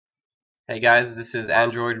Hey guys, this is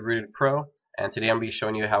Android Rooted Pro, and today I'm going to be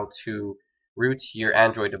showing you how to root your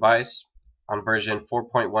Android device on version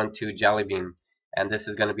 4.12 Jelly Bean. And this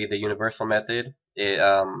is going to be the universal method. It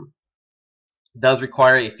does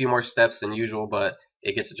require a few more steps than usual, but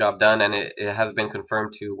it gets the job done, and it has been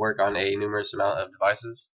confirmed to work on a numerous amount of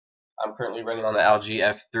devices. I'm currently running on the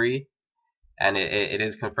LG F3, and it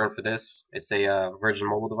is confirmed for this. It's a Virgin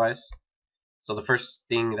Mobile device. So the first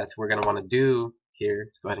thing that we're going to want to do here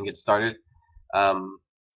is go ahead and get started.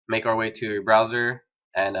 Make our way to your browser,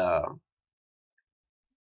 and we're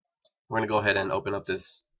going to go ahead and open up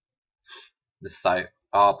this site.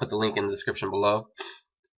 I'll put the link in the description below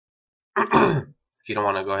if you don't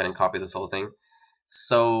want to go ahead and copy this whole thing.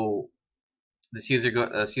 So this user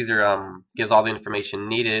gives all the information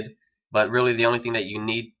needed, but really the only thing that you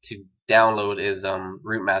need to download is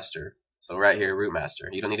Root Master. So right here, Root Master.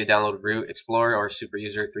 You don't need to download Root Explorer or Super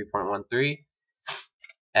User 3.13.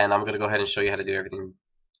 And I'm going to go ahead and show you how to do everything.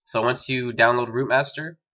 So once you download Root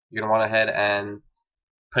Master, you're going to want to head and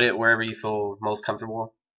put it wherever you feel most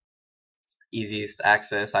comfortable, easiest to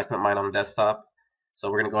access. I put mine on the desktop. So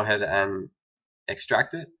we're going to go ahead and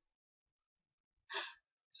extract it.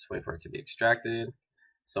 Just wait for it to be extracted.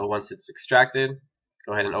 So once it's extracted,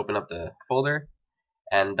 go ahead and open up the folder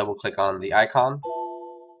and double click on the icon.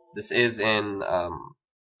 This is in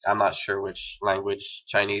I'm not sure which language,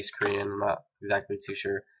 Chinese, Korean, I'm not exactly too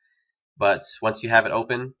sure. But once you have it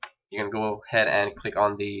open, you're going to go ahead and click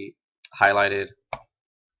on the highlighted.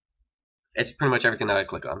 It's pretty much everything that I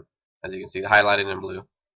click on, as you can see, highlighted in blue.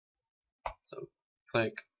 So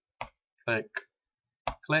click, click,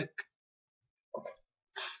 click,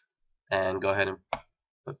 and go ahead and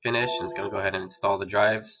put finish, and it's going to go ahead and install the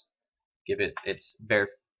drives. Give it its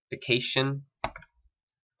verification.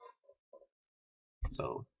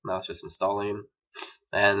 So now it's just installing,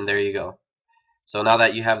 and there you go. So now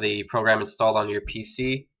that you have the program installed on your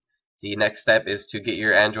PC, the next step is to get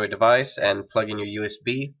your Android device and plug in your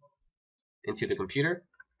USB into the computer.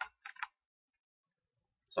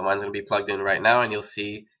 So mine's going to be plugged in right now, and you'll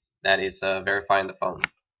see that it's verifying the phone.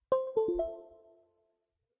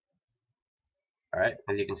 Alright,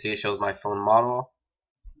 as you can see, it shows my phone model.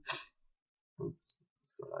 Oops,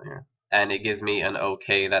 what's going on here? And it gives me an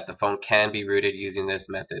OK that the phone can be rooted using this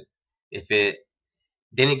method. If it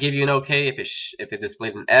didn't give you an OK, if it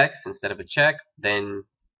displayed an X instead of a check, then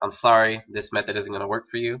I'm sorry, this method isn't going to work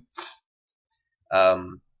for you.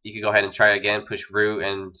 You can go ahead and try again, push root,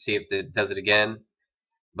 and see if it does it again.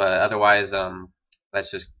 But otherwise,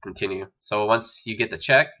 let's just continue. So once you get the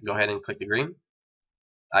check, go ahead and click the green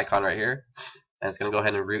icon right here, and it's going to go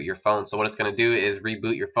ahead and root your phone. So what it's going to do is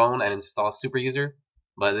reboot your phone and install Super User.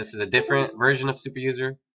 But this is a different version of Super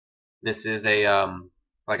User. This is a,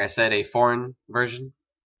 like I said, a foreign version.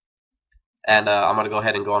 And I'm going to go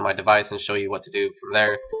ahead and go on my device and show you what to do from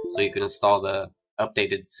there, so you can install the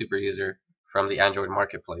updated Super User from the Android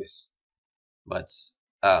marketplace. But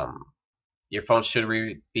your phone should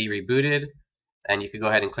be rebooted, and you can go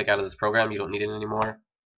ahead and click out of this program. You don't need it anymore.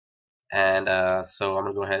 And so I'm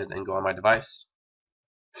going to go ahead and go on my device.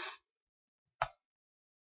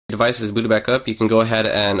 Device is booted back up. You can go ahead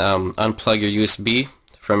and unplug your USB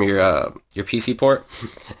from your PC port,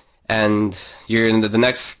 and the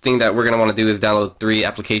next thing that we're going to want to do is download 3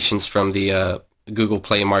 applications from the Google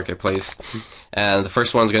Play Marketplace. And the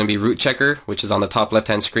first one is going to be Root Checker, which is on the top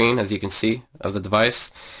left-hand screen, as you can see, of the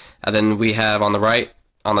device. And then we have on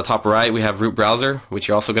the top right, we have Root Browser, which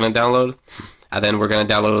you're also going to download. And then we're going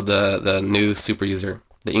to download the new Super User,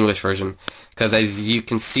 the English version, because as you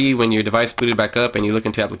can see, when your device booted back up and you look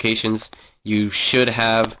into applications, you should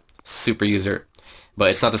have Super User,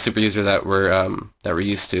 but it's not the Super User that we're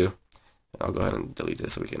used to. I'll go ahead and delete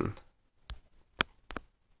this so we can.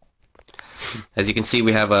 As you can see,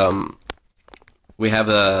 we have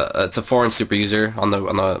it's a foreign Super User on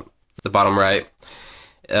the bottom right,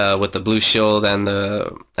 with the blue shield and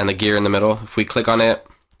the gear in the middle. If we click on it,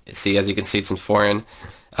 see, as you can see, it's in foreign.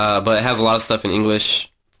 But it has a lot of stuff in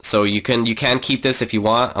English, so you can keep this if you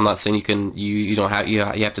want. I'm not saying you don't have you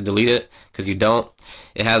have to delete it, because you don't.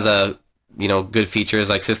 It has good features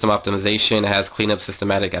like system optimization. It has cleanup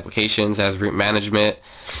systematic applications. It has root management.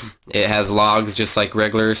 It has logs just like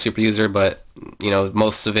regular Super User, but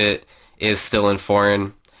most of it is still in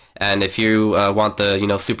foreign. And if you want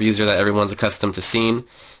the Super User that everyone's accustomed to seeing,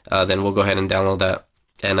 then we'll go ahead and download that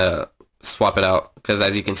and swap it out, because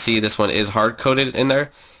as you can see, this one is hard-coded in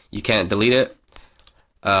there. You can't delete it,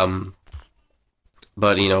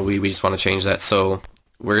 but we just want to change that. So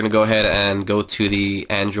we're gonna go ahead and go to the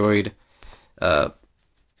Android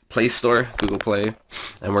Play Store, Google Play,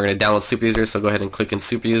 and we're gonna download Super User. So go ahead and click in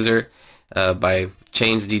Super User, by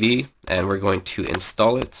chains dd, and we're going to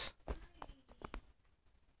install it.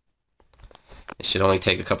 It should only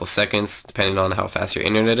take a couple seconds depending on how fast your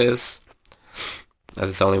internet is, as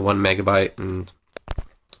it's only 1 megabyte. And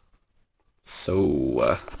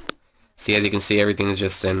so see, as you can see, everything is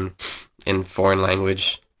just in foreign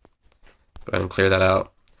language. Go ahead and clear that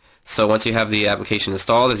out. So once you have the application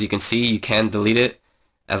installed, as you can see, you can delete it.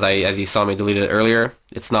 As you saw me delete it earlier,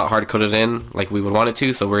 it's not hard coded in like we would want it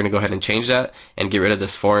to, so we're going to go ahead and change that and get rid of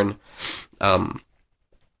this foreign version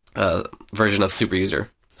of superuser.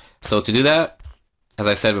 So to do that, as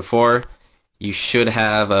I said before, you should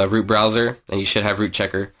have a root browser and you should have root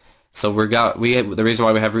checker. So the reason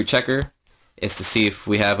why we have root checker is to see if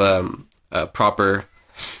we have a proper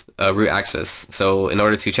root access. So in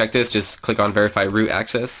order to check this, just click on verify root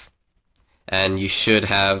access, and you should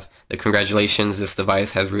have the congratulations, this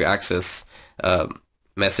device has root access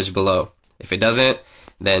message below. If it doesn't,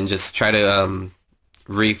 then just try to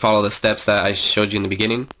re-follow the steps that I showed you in the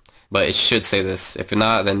beginning, but it should say this. If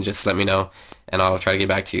not, then just let me know and I'll try to get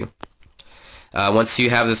back to you. Once you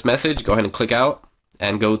have this message, go ahead and click out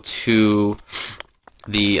and go to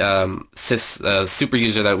the super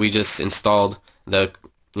user that we just installed, the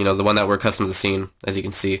one that we're accustomed to seeing, as you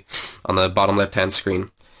can see on the bottom left hand screen.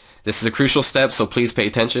 This is a crucial step, so please pay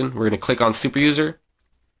attention. We're going to click on super user.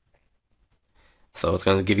 So it's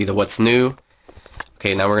going to give you the what's new.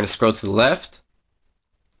 Okay, now we're going to scroll to the left,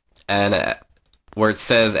 and where it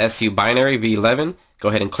says SU binary v11, go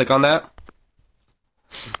ahead and click on that.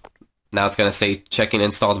 Now it's going to say checking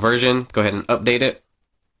installed version. Go ahead and update it.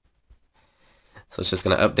 So it's just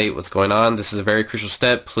going to update what's going on. This is a very crucial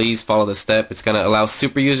step. Please follow this step. It's going to allow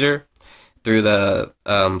super user through the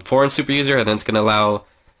foreign super user, and then it's going to allow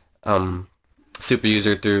super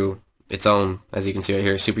user through its own. As you can see right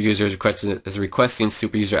here, super user is requesting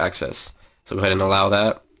super user access. So go ahead and allow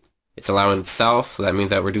that. It's allowing itself, so that means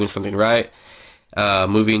that we're doing something right.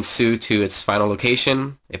 Moving Sue to its final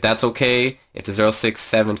location, if that's okay, if the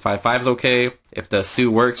 06755 is okay, if the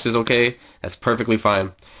Sue works is okay, that's perfectly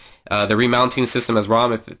fine. The remounting system as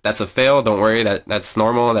ROM, if that's a fail, don't worry, that's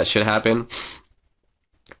normal, that should happen.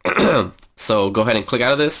 So go ahead and click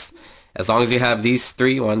out of this. As long as you have these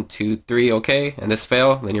three, 1, 2, 3, okay, and this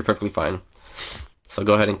fail, then you're perfectly fine. So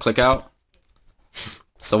go ahead and click out.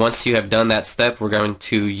 So once you have done that step, we're going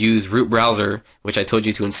to use root browser, which I told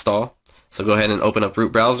you to install. So go ahead and open up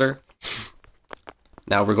root browser.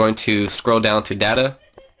 Now we're going to scroll down to data.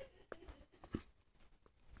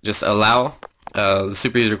 Just allow. The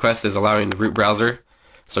super user request is allowing the root browser.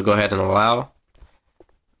 So go ahead and allow.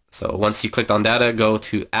 So once you clicked on data, go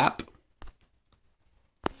to app.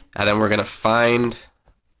 And then we're going to find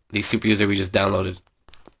the super user we just downloaded.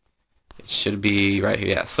 It should be right here.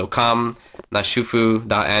 Yeah. So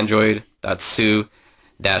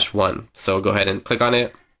com.nashufu.android.su-1. So go ahead and click on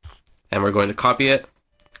it. And we're going to copy it.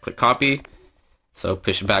 Click copy. So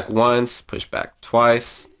push back once, push back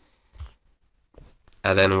twice.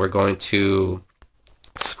 And then we're going to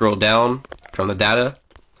scroll down from the data.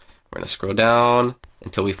 We're going to scroll down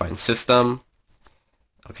until we find system.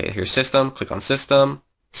 Okay, here's system. Click on system.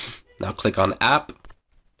 Now click on app.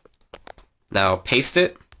 Now paste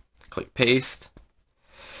it. Click paste.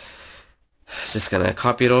 Just going to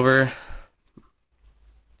copy it over.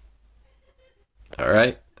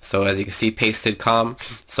 Alright. So as you can see, pasted com.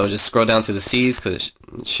 So just scroll down to the C's because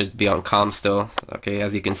it should be on com still. Okay,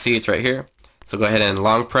 as you can see, it's right here. So go ahead and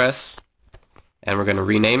long press, and we're going to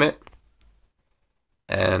rename it.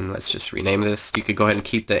 And let's just rename this. You could go ahead and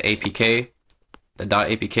keep the APK, the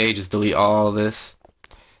 .apk, just delete all this.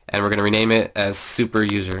 And we're going to rename it as super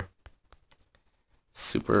user.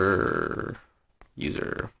 Super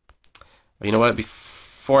user. You know what?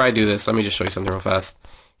 Before I do this, let me just show you something real fast.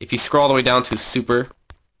 If you scroll all the way down to super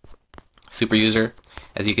user,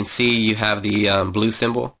 as you can see, you have the blue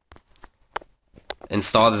symbol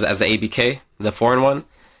installed as the ABK, the foreign one,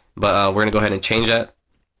 but we're gonna go ahead and change that.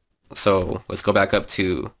 So let's go back up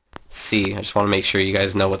to C. I just want to make sure you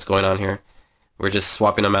guys know what's going on here. We're just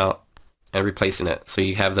swapping them out and replacing it, so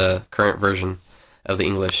you have the current version of the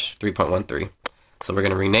English 3.13. So we're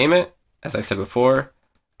gonna rename it, as I said before.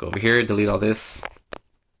 Go over here, delete all this,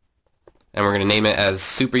 and we're gonna name it as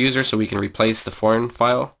super user so we can replace the foreign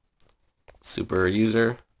file. Super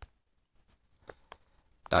user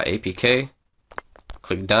 .apk.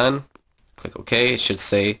 Click done. Click OK. It should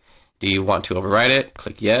say, do you want to overwrite it?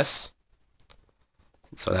 Click yes.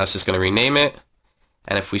 So that's just going to rename it.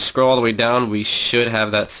 And if we scroll all the way down, we should have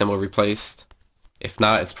that symbol replaced. If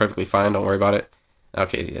not, it's perfectly fine. Don't worry about it.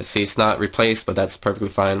 Okay, see, it's not replaced, but that's perfectly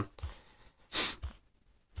fine.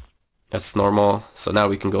 That's normal. So now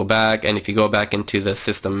we can go back, and if you go back into the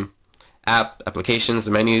system applications,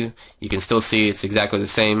 the menu, you can still see it's exactly the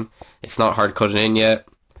same. It's not hard coded in yet,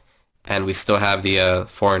 and we still have the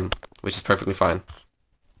foreign, which is perfectly fine.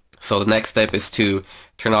 So the next step is to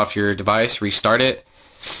turn off your device, restart it.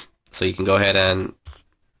 So you can go ahead and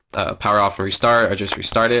power off and restart, or just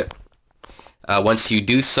restart it. Once you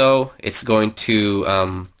do so, it's going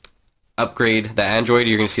to upgrade the Android.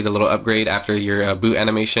 You're going to see the little upgrade after your boot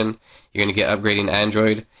animation. You're going to get upgrading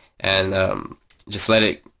Android, and just let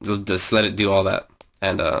it do all that.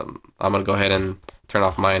 And I'm going to go ahead and turn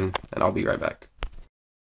off mine, and I'll be right back.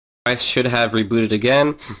 Device should have rebooted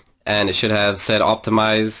again, and it should have said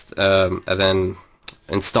optimized, and then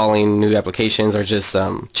installing new applications, or just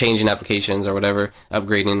changing applications or whatever,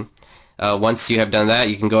 upgrading. Once you have done that,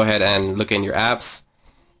 you can go ahead and look in your apps,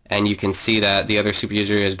 and you can see that the other super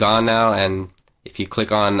user is gone now. And if you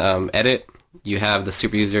click on edit, you have the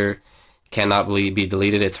super user cannot be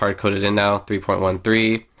deleted. It's hard coded in now,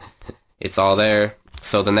 3.13. It's all there.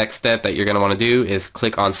 So the next step that you're going to want to do is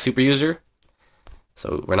click on super user.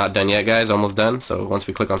 So we're not done yet, guys, almost done. So once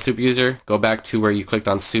we click on super user, go back to where you clicked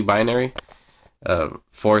on Su binary.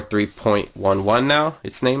 4.3.11 now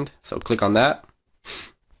it's named, so click on that.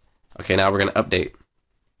 Okay, now we're going to update.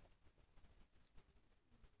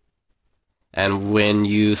 And when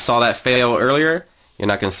you saw that fail earlier, you're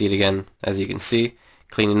not going to see it again. As you can see,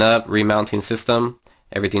 cleaning up, remounting system,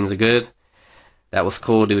 everything's good. That was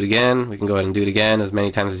cool. Do it again. We can go ahead and do it again as many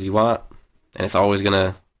times as you want, and it's always going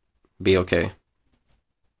to be okay.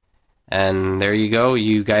 And there you go.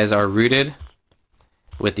 You guys are rooted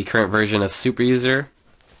with the current version of super user.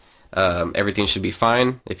 Everything should be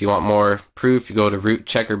fine. If you want more proof, you go to root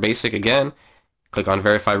checker basic again, click on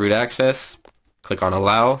verify root access, click on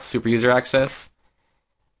allow super user access,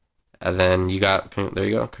 and then there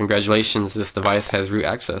you go. Congratulations, this device has root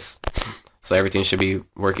access. So everything should be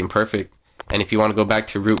working perfect. And if you want to go back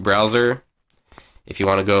to root browser, if you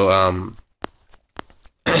want to go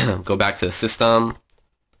go back to system,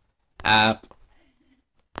 app,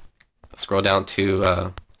 scroll down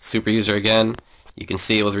to super user again, you can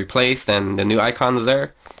see it was replaced and the new icon's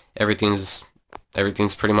there. Everything's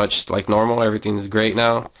pretty much like normal. Everything's great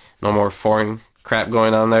now. No more foreign crap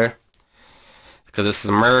going on there, because this is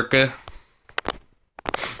America.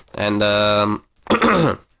 And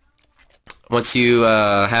once you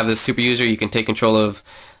have this super user, you can take control of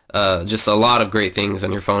just a lot of great things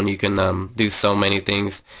on your phone. You can do so many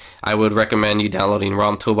things. I would recommend you downloading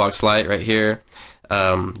ROM Toolbox Lite right here.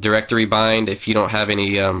 Directory bind if you don't have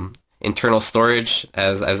any internal storage,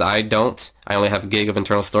 as I don't. I only have a gig of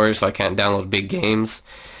internal storage, so I can't download big games.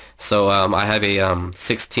 So I have a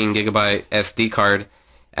 16 gigabyte SD card,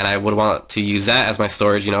 and I would want to use that as my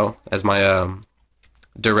storage, as my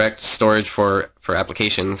direct storage for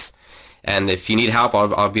applications. And if you need help,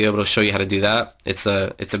 I'll be able to show you how to do that. It's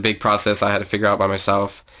a big process I had to figure out by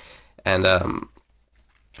myself, and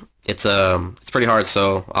it's pretty hard.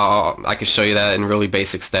 So I can show you that in really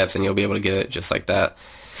basic steps, and you'll be able to get it just like that.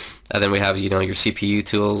 And then we have your CPU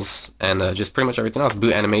tools, and just pretty much everything else,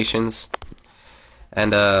 boot animations,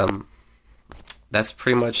 and that's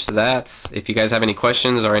pretty much that. If you guys have any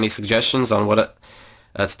questions or any suggestions on what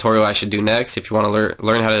a tutorial I should do next, if you want to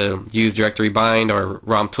learn how to use directory bind or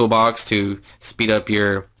ROM Toolbox to speed up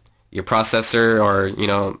your processor,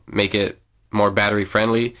 or make it more battery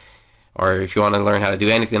friendly, or if you want to learn how to do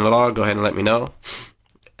anything at all, go ahead and let me know.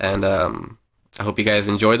 And I hope you guys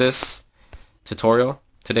enjoy this tutorial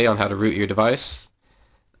today on how to root your device.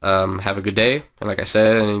 Have a good day, and like I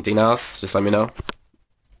said, anything else, just let me know.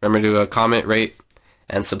 Remember to comment, rate,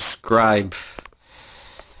 and subscribe.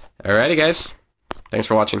 Alrighty, guys. Thanks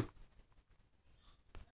for watching.